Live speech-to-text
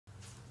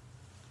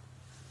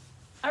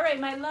All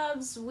right, my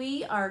loves,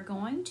 we are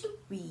going to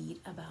read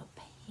about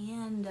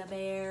panda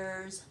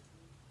bears.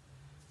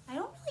 I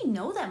don't really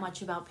know that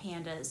much about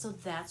pandas, so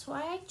that's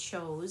why I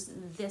chose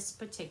this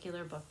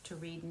particular book to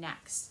read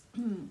next.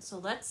 So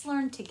let's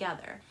learn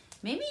together.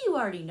 Maybe you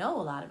already know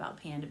a lot about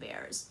panda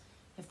bears.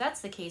 If that's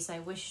the case, I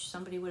wish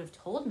somebody would have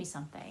told me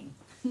something.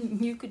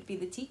 You could be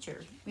the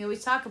teacher. We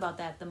always talk about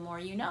that. The more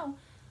you know,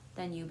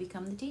 then you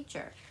become the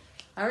teacher.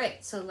 All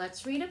right, so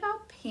let's read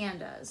about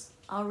pandas.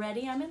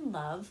 Already I'm in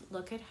love.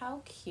 Look at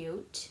how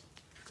cute.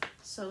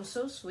 So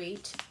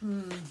sweet.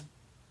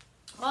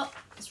 Well,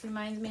 this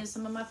reminds me of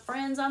some of my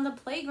friends on the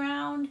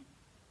playground.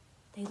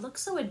 They look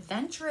so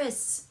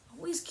adventurous,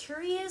 always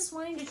curious,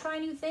 wanting to try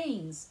new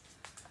things.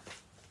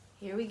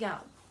 Here we go.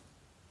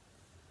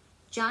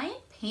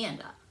 Giant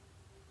panda.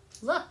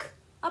 Look,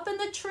 up in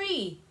the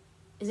tree.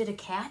 Is it a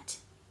cat?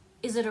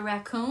 Is it a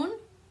raccoon?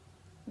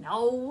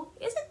 No,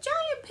 it's a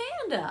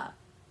giant panda.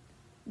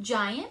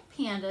 Giant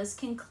pandas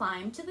can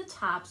climb to the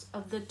tops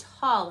of the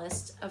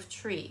tallest of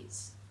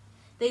trees.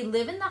 They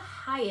live in the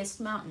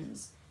highest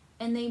mountains,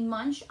 and they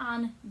munch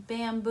on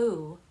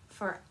bamboo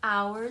for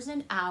hours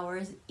and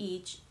hours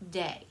each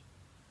day.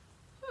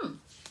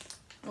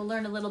 We'll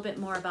learn a little bit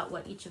more about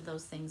what each of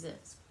those things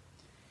is.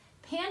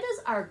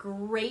 Pandas are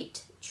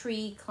great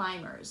tree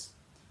climbers.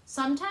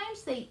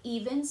 Sometimes they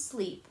even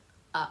sleep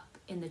up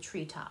in the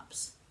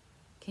treetops.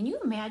 Can you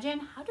imagine?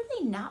 How do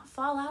they not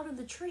fall out of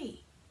the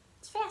tree?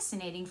 It's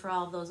fascinating for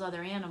all of those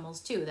other animals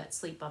too that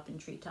sleep up in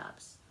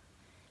treetops.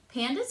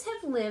 Pandas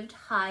have lived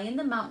high in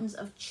the mountains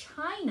of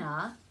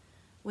China,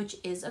 which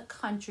is a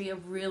country, a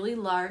really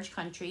large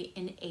country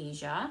in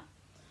Asia,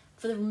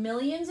 for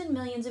millions and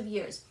millions of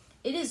years.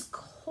 It is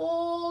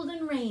cold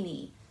and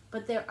rainy,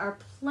 but there are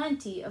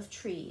plenty of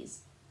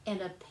trees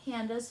and a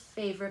panda's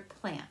favorite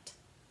plant,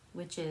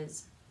 which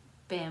is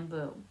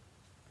bamboo.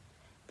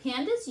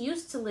 Pandas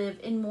used to live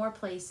in more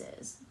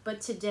places,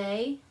 but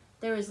today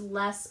there is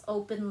less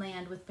open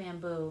land with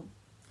bamboo.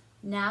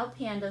 Now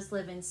pandas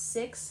live in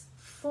 6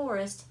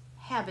 forest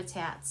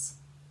habitats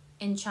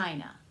in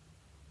China.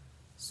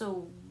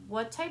 So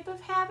what type of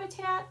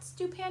habitats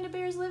do panda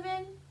bears live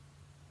in?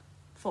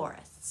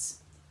 Forests.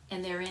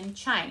 And they're in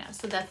China.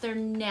 So that's their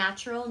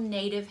natural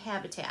native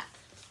habitat.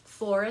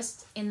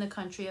 Forest in the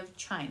country of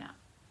China.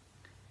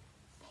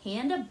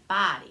 Panda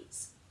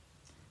bodies.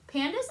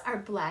 Pandas are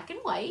black and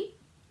white,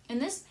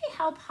 and this may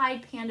help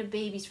hide panda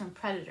babies from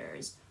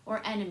predators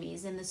or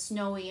enemies in the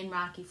snowy and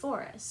rocky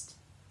forest.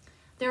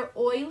 Their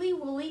oily,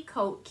 woolly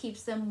coat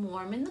keeps them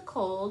warm in the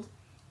cold,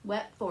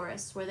 wet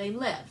forests where they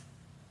live.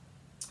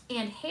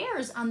 And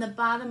hairs on the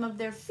bottom of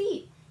their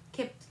feet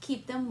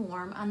keep them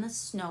warm on the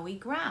snowy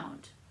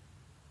ground.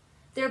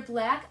 Their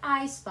black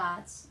eye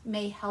spots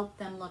may help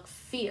them look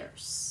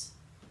fierce.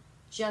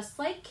 Just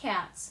like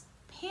cats,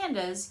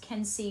 pandas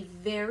can see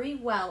very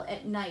well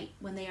at night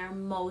when they are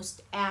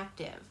most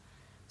active.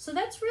 So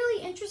that's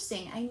really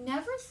interesting. I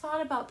never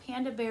thought about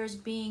panda bears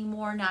being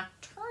more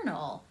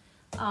nocturnal,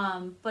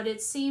 but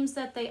it seems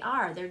that they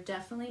are. They're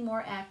definitely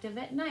more active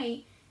at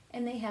night,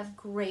 and they have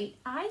great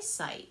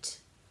eyesight.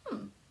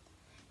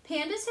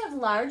 Pandas have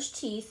large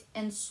teeth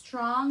and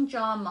strong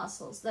jaw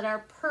muscles that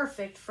are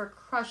perfect for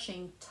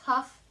crushing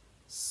tough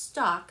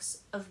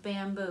stalks of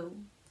bamboo.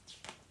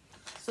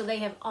 So they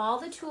have all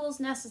the tools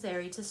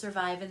necessary to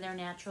survive in their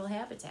natural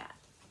habitat.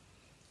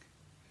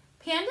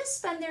 Pandas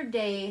spend their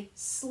day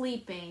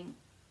sleeping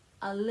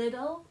a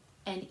little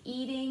and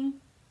eating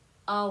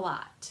a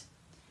lot.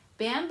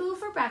 Bamboo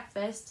for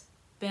breakfast,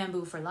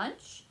 bamboo for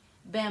lunch,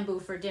 bamboo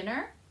for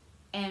dinner,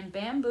 and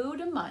bamboo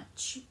to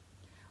munch.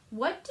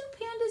 What do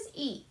pandas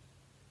eat?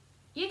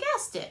 You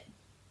guessed it,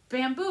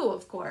 bamboo,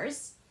 of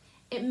course.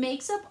 It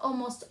makes up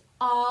almost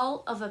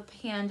all of a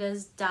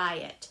panda's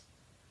diet.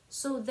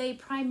 So they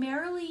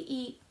primarily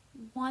eat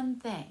one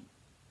thing.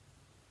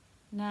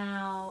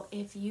 Now,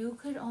 if you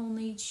could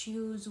only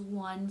choose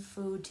one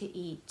food to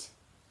eat,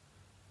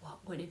 what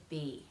would it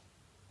be?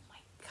 Oh my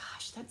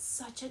gosh, that's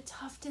such a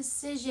tough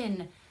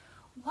decision.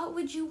 What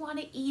would you want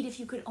to eat if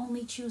you could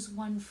only choose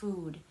one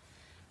food?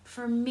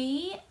 For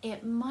me,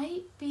 it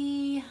might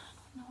be,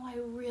 I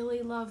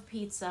really love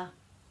pizza.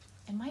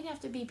 It might have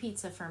to be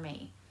pizza for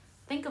me.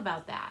 Think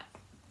about that.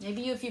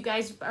 Maybe if you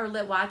guys are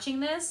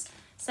watching this,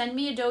 send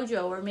me a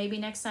dojo, or maybe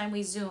next time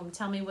we Zoom,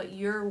 tell me what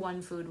your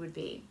one food would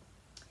be.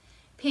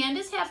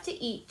 Pandas have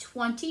to eat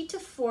 20 to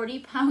 40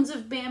 pounds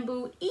of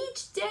bamboo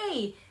each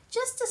day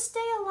just to stay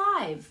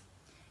alive.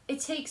 It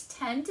takes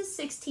 10 to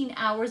 16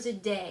 hours a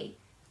day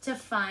to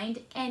find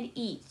and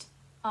eat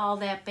all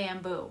that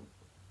bamboo.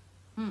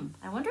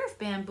 I wonder if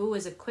bamboo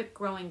is a quick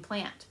growing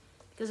plant,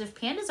 because if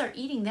pandas are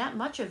eating that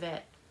much of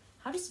it,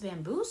 how does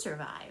bamboo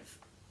survive?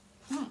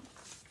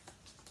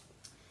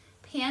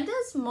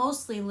 Pandas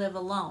mostly live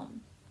alone.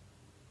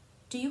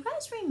 Do you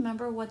guys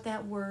remember what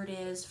that word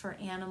is for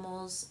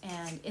animals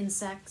and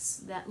insects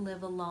that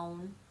live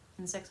alone?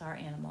 Insects are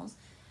animals.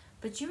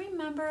 But do you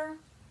remember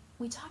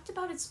we talked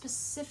about it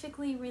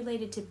specifically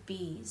related to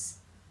bees?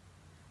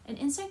 An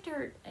insect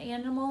or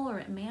animal or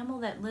a mammal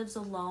that lives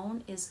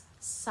alone is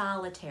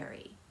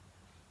solitary.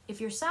 If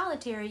you're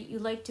solitary, you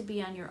like to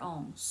be on your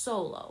own,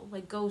 solo,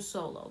 like go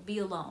solo, be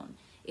alone.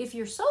 If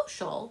you're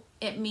social,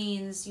 it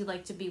means you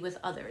like to be with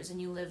others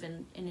and you live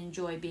and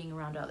enjoy being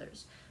around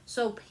others.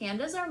 So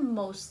pandas are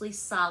mostly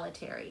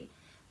solitary,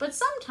 but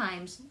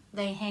sometimes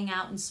they hang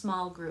out in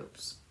small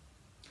groups.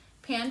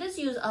 Pandas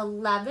use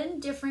 11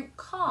 different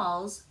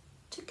calls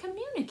to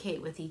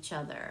communicate with each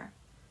other.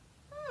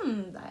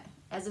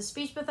 As a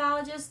speech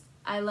pathologist,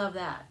 I love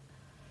that.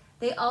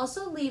 They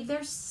also leave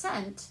their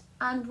scent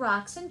on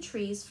rocks and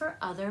trees for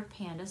other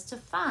pandas to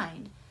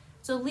find.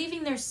 So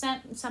leaving their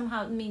scent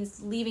somehow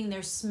means leaving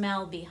their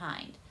smell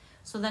behind.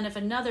 So then if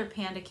another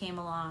panda came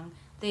along,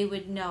 they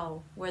would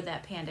know where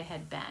that panda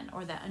had been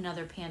or that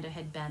another panda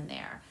had been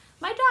there.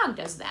 My dog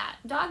does that.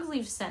 Dogs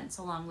leave scents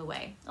along the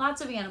way.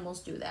 Lots of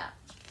animals do that.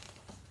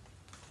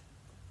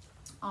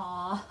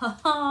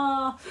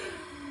 Aww.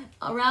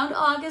 Around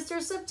August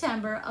or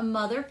September, a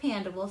mother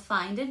panda will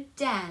find a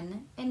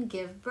den and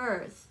give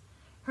birth.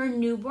 Her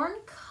newborn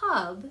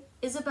cub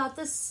is about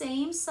the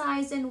same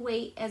size and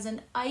weight as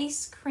an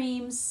ice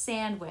cream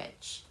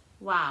sandwich.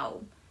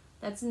 Wow,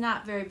 that's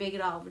not very big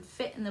at all. It would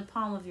fit in the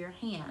palm of your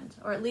hand,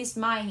 or at least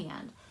my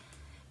hand.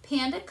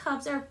 Panda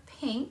cubs are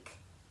pink.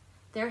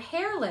 They're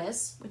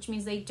hairless, which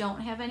means they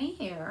don't have any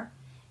hair,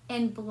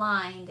 and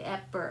blind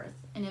at birth.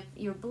 And if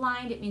you're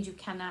blind, it means you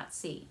cannot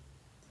see.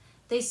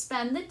 They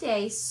spend the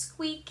day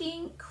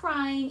squeaking,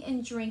 crying,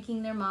 and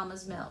drinking their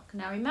mama's milk.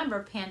 Now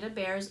remember, panda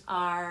bears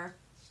are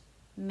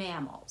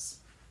mammals.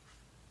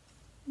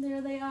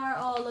 There they are.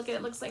 Oh, look at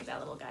it. Looks like that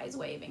little guy's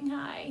waving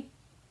hi.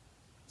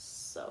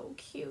 So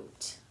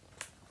cute.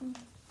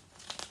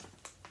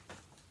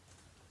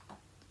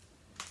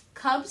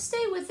 Cubs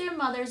stay with their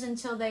mothers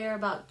until they are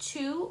about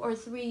 2 or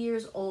 3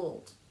 years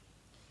old.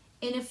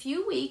 In a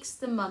few weeks,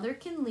 the mother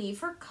can leave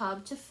her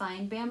cub to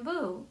find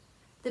bamboo.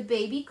 The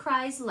baby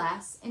cries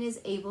less and is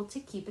able to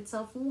keep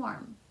itself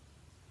warm.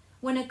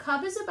 When a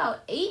cub is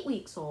about 8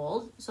 weeks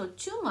old, so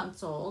 2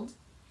 months old,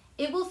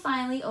 it will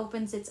finally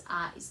open its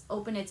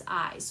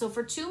eyes. So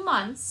for 2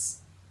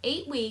 months,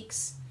 8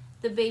 weeks,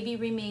 the baby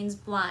remains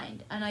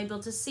blind, unable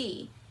to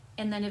see,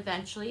 and then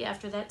eventually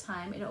after that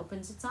time it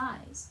opens its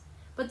eyes.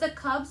 But the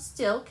cub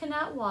still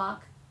cannot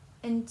walk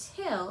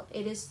until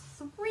it is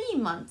 3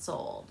 months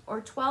old or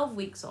 12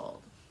 weeks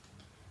old.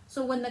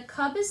 So when the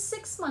cub is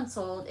 6 months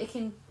old, it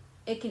can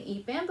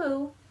eat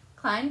bamboo,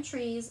 climb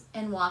trees,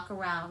 and walk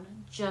around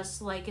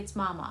just like its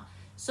mama.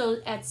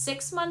 So at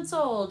 6 months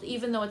old,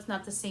 even though it's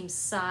not the same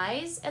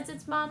size as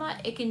its mama,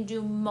 it can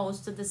do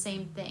most of the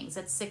same things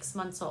at 6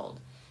 months old.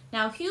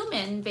 Now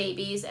human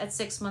babies at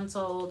 6 months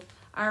old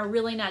are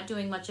really not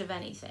doing much of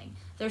anything.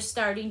 They're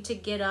starting to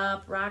get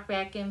up, rock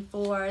back and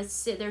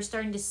forth. They're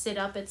starting to sit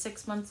up at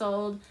 6 months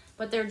old,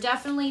 but they're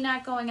definitely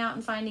not going out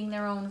and finding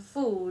their own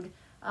food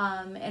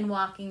and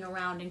walking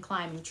around and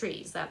climbing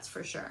trees, that's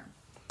for sure.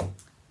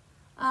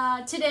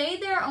 Today,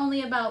 there are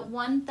only about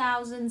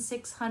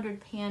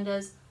 1,600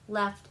 pandas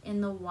left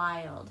in the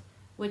wild,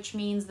 which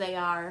means they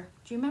are,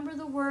 do you remember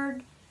the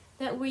word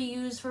that we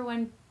use for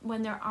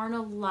when there aren't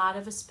a lot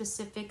of a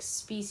specific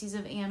species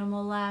of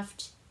animal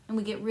left and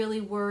we get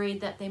really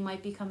worried that they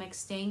might become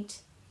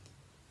extinct?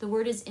 The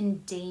word is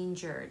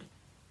endangered.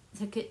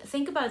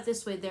 Think about it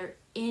this way, they're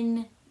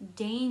in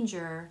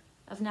danger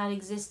of not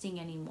existing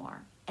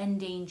anymore,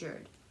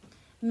 endangered.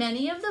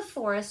 Many of the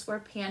forests where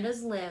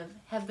pandas live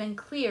have been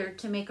cleared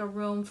to make a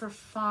room for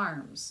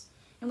farms.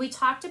 And we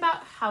talked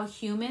about how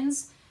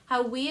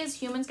we as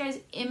humans, guys,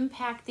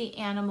 impact the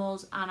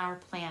animals on our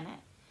planet.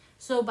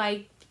 So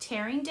by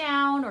tearing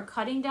down or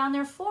cutting down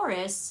their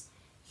forests,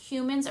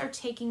 humans are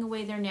taking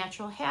away their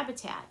natural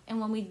habitat.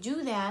 And when we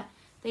do that,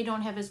 they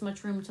don't have as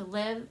much room to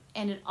live,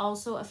 and it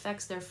also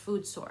affects their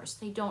food source.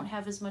 They don't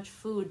have as much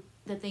food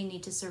that they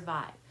need to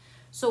survive.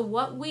 So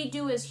what we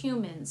do as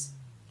humans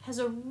has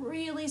a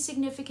really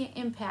significant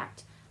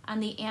impact on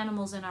the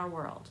animals in our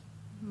world.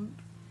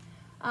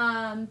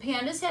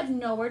 Pandas have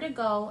nowhere to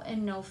go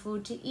and no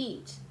food to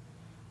eat.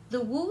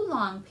 The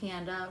Wulong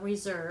Panda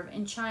Reserve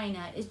in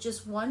China is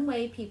just one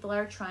way people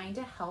are trying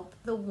to help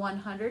the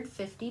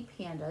 150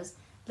 pandas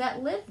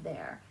that live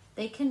there.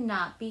 They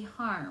cannot be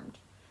harmed.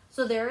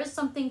 So there is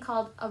something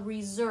called a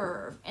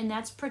reserve, and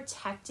that's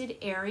protected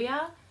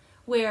area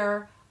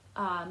where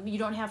you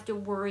don't have to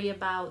worry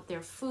about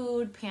their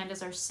food.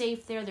 Pandas are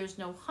safe there. There's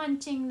no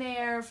hunting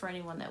there for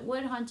anyone that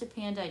would hunt a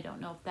panda. I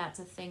don't know if that's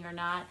a thing or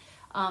not.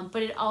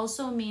 But it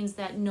also means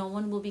that no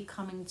one will be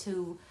coming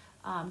to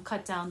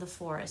cut down the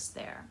forest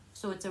there.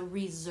 So it's a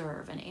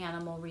reserve, an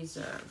animal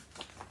reserve.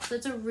 So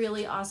it's a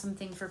really awesome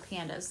thing for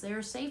pandas.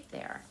 They're safe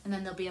there, and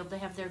then they'll be able to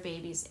have their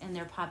babies, and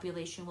their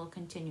population will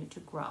continue to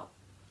grow.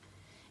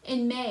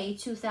 In May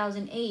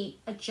 2008,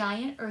 a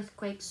giant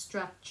earthquake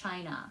struck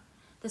China.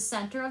 The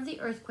center of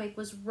the earthquake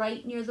was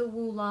right near the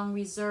Wulong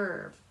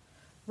Reserve.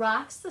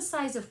 Rocks the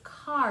size of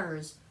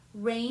cars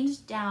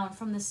rained down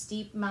from the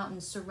steep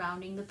mountains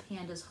surrounding the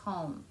panda's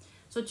home.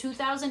 So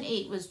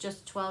 2008 was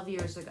just 12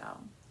 years ago.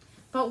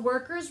 But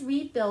workers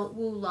rebuilt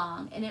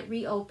Wulong, and it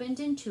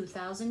reopened in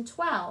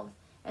 2012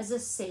 as a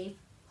safe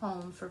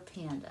home for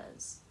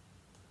pandas.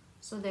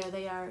 So there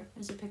they are.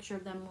 There's a picture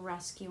of them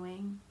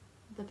rescuing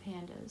the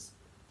pandas.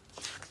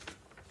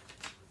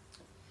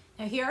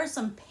 Now here are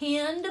some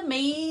panda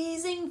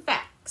amazing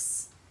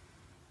facts.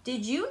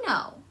 Did you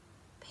know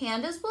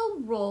pandas will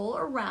roll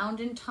around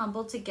and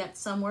tumble to get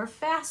somewhere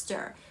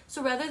faster?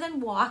 So rather than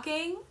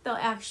walking, they'll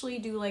actually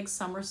do like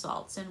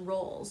somersaults and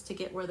rolls to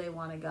get where they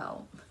want to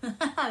go.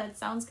 That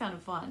sounds kind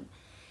of fun.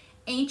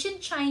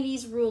 Ancient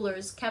Chinese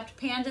rulers kept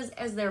pandas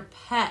as their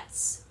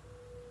pets.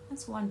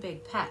 That's one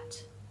big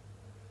pet.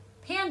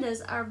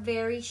 Pandas are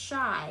very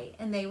shy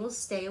and they will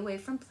stay away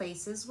from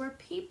places where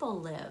people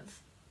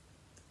live.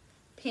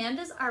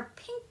 Pandas are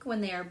pink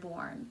when they are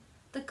born.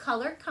 The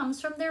color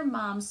comes from their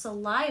mom's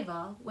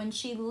saliva when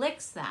she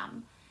licks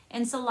them,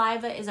 and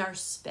saliva is our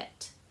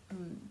spit.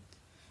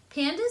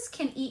 Pandas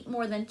can eat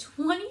more than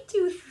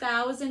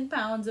 22,000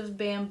 pounds of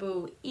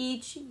bamboo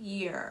each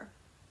year.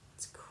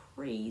 It's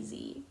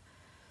crazy.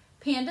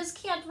 Pandas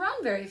can't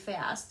run very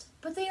fast,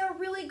 but they are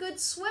really good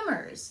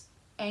swimmers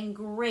and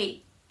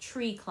great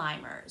tree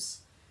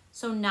climbers.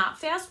 So not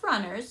fast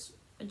runners,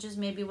 just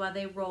maybe while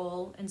they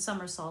roll and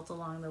somersault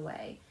along the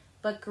way,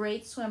 but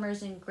great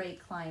swimmers and great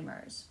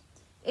climbers.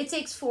 It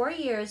takes 4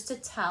 years to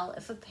tell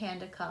if a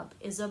panda cub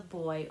is a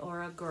boy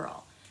or a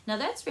girl. Now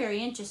that's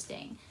very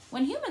interesting.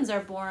 When humans are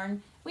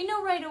born, we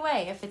know right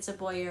away if it's a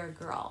boy or a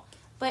girl.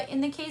 But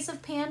in the case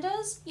of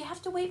pandas, you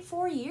have to wait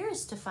 4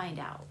 years to find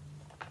out.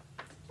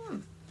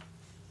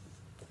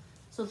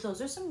 So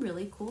those are some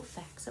really cool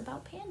facts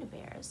about panda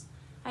bears.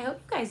 I hope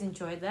you guys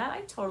enjoyed that.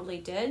 I totally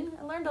did.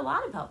 I learned a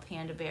lot about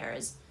panda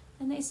bears,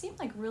 and they seem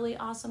like really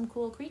awesome,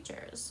 cool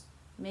creatures.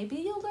 Maybe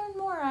you'll learn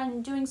more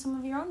on doing some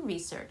of your own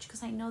research,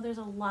 because I know there's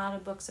a lot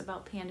of books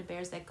about panda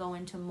bears that go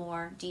into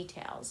more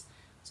details.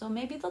 So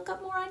maybe look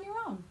up more on your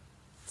own.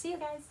 See you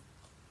guys.